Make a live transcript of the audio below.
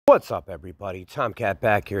What's up, everybody? Tomcat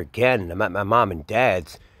back here again. I'm at my mom and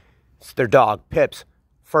dad's. It's their dog, Pip's,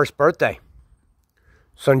 first birthday.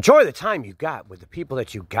 So enjoy the time you got with the people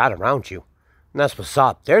that you got around you. And that's what's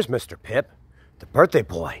up. There's Mr. Pip, the birthday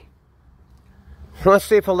boy. Let's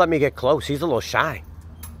see if he'll let me get close. He's a little shy.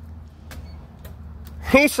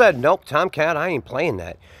 He said, nope, Tomcat, I ain't playing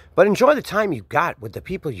that. But enjoy the time you got with the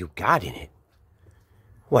people you got in it.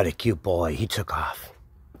 What a cute boy. He took off.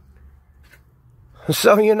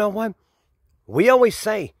 So, you know what? We always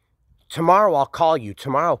say, tomorrow I'll call you.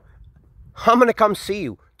 Tomorrow, I'm going to come see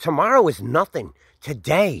you. Tomorrow is nothing.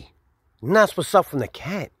 Today. And that's what's up from the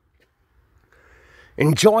cat.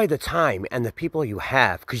 Enjoy the time and the people you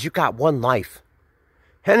have, because you got one life.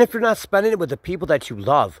 And if you're not spending it with the people that you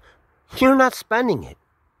love, you're not spending it.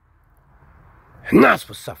 And that's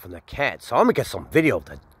what's up from the cat. So I'm going to get some video of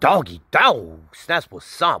the doggy dogs. That's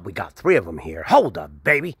what's up. We got 3 of them here. Hold up,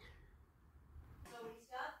 baby.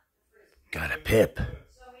 Got a Pip.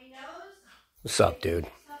 What's up, dude?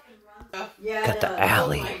 Got the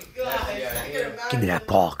alley. Give me that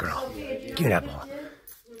ball, girl. Give me that ball.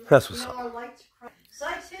 That's what's up.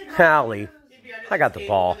 Alley. I got the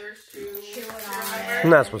ball.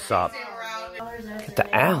 And that's what's up. Got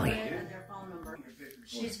the alley.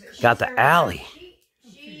 Got the alley.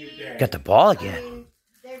 Got the ball again.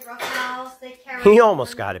 He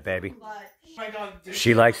almost got it, baby.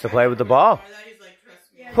 She likes to play with the ball.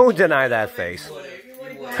 Who denied that face?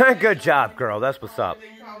 Good job, girl. That's what's up.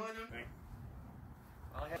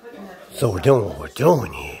 So we're doing what we're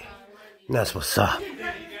doing here. And that's what's up.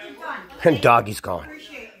 And doggy's gone.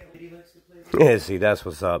 Yeah, see, that's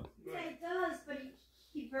what's up.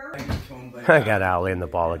 I got Allie in the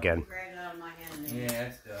ball again.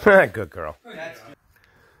 Good girl.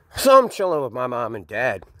 So I'm chilling with my mom and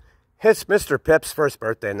dad. It's Mr. Pip's first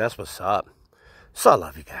birthday, and that's what's up. So I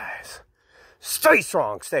love you guys. Stay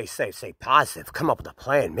strong, stay safe, stay positive. Come up with a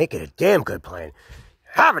plan. Make it a damn good plan.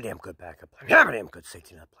 Have a damn good backup plan. Have a damn good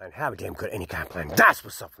safety net plan. Have a damn good any kind of plan. That's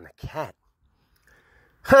what's up from the cat.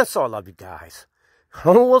 So I love you guys.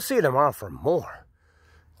 We'll see you tomorrow for more.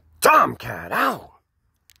 Tomcat out.